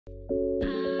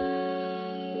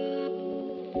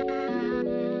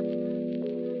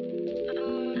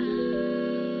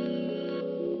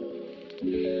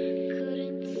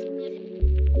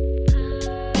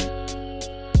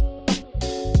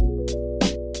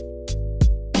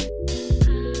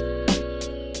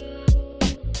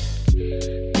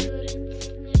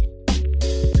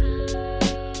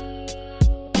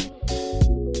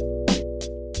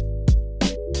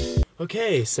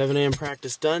Okay, 7 a.m.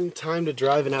 practice done. Time to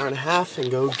drive an hour and a half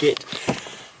and go get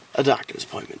a doctor's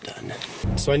appointment done.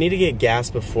 So I need to get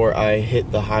gas before I hit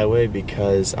the highway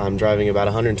because I'm driving about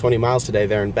 120 miles today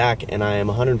there and back, and I am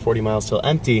 140 miles till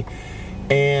empty.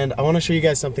 And I want to show you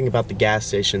guys something about the gas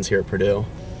stations here at Purdue.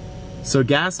 So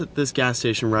gas at this gas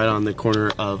station right on the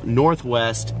corner of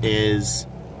Northwest is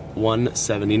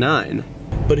 $1.79.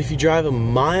 But if you drive a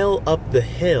mile up the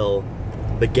hill,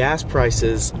 the gas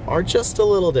prices are just a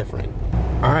little different.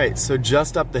 All right, so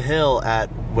just up the hill at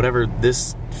whatever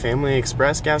this Family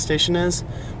Express gas station is,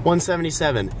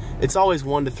 $1.77. It's always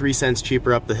 1 to 3 cents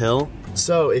cheaper up the hill.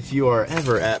 So if you are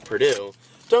ever at Purdue,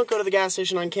 don't go to the gas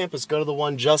station on campus, go to the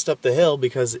one just up the hill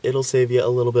because it'll save you a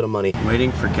little bit of money.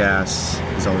 Waiting for gas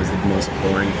is always the most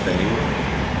boring thing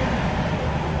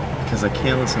because I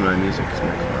can't listen to my music because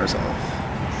my car's off.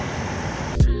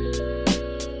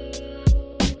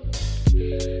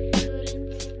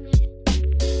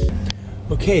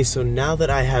 Okay, so now that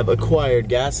I have acquired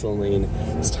gasoline,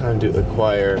 it's time to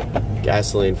acquire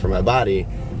gasoline for my body,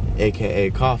 aka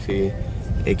coffee,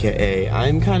 aka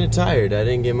I'm kind of tired. I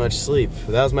didn't get much sleep.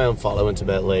 That was my own fault. I went to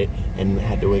bed late and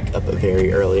had to wake up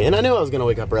very early. And I knew I was going to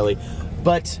wake up early,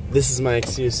 but this is my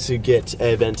excuse to get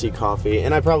a venti coffee.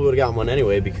 And I probably would have gotten one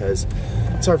anyway because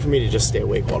it's hard for me to just stay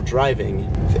awake while driving.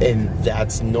 And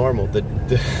that's normal.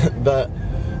 The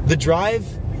drive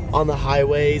on the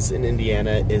highways in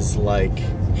Indiana is like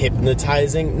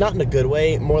hypnotizing, not in a good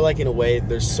way, more like in a way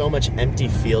there's so much empty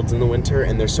fields in the winter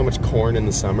and there's so much corn in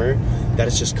the summer that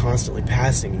it's just constantly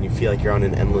passing and you feel like you're on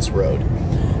an endless road.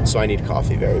 So I need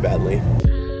coffee very badly.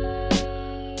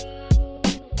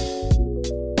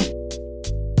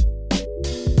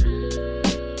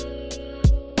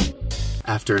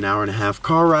 After an hour and a half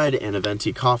car ride and a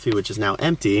venti coffee, which is now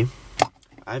empty,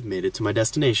 I've made it to my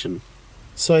destination.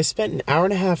 So I spent an hour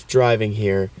and a half driving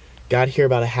here, got here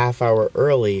about a half hour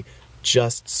early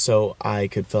just so I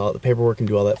could fill out the paperwork and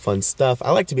do all that fun stuff.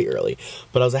 I like to be early,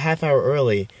 but I was a half hour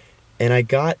early and I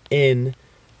got in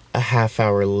a half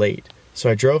hour late.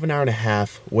 So I drove an hour and a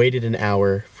half, waited an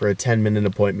hour for a 10-minute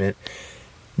appointment.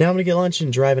 Now I'm gonna get lunch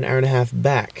and drive an hour and a half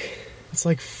back. It's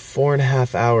like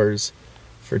 4.5 hours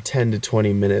for 10 to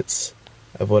 20 minutes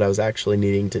of what I was actually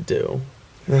needing to do.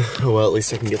 Well, at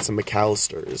least I can get some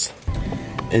McAllister's.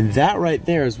 And that right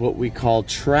there is what we call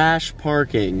trash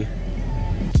parking.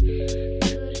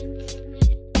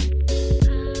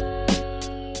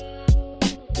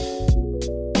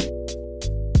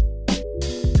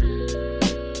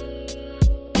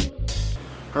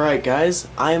 Alright guys,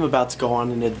 I am about to go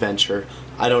on an adventure.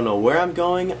 I don't know where I'm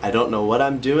going, I don't know what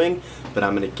I'm doing, but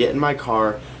I'm gonna get in my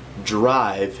car,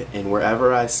 drive, and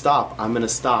wherever I stop, I'm gonna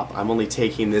stop. I'm only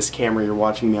taking this camera you're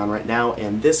watching me on right now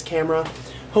and this camera,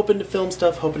 hoping to film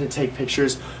stuff, hoping to take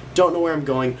pictures. Don't know where I'm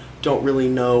going, don't really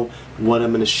know what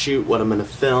I'm gonna shoot, what I'm gonna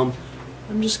film.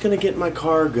 I'm just gonna get in my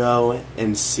car, go,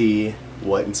 and see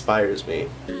what inspires me.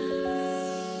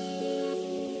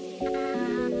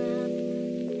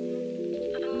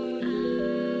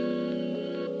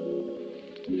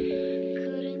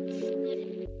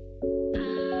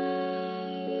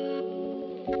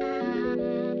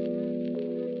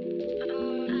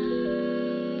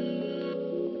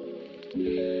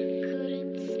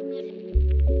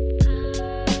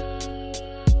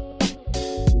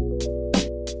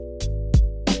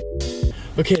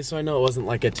 Okay, so I know it wasn't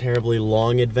like a terribly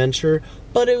long adventure,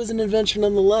 but it was an adventure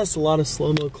nonetheless. A lot of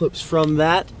slow-mo clips from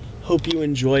that. Hope you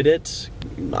enjoyed it.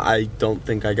 I don't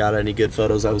think I got any good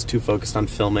photos. I was too focused on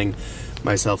filming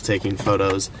myself taking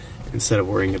photos instead of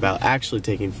worrying about actually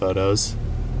taking photos.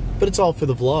 But it's all for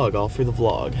the vlog, all for the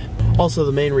vlog. Also,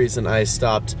 the main reason I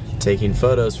stopped taking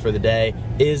photos for the day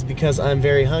is because I'm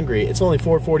very hungry. It's only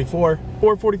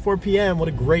 4:44 p.m. What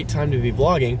a great time to be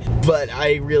vlogging. But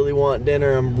I really want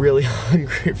dinner. I'm really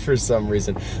hungry for some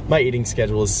reason. My eating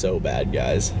schedule is so bad,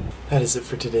 guys. That is it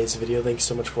for today's video. Thanks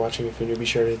so much for watching. If you're new, be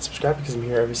sure to hit subscribe because I'm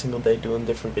here every single day doing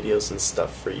different videos and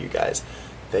stuff for you guys.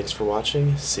 Thanks for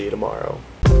watching. See you tomorrow.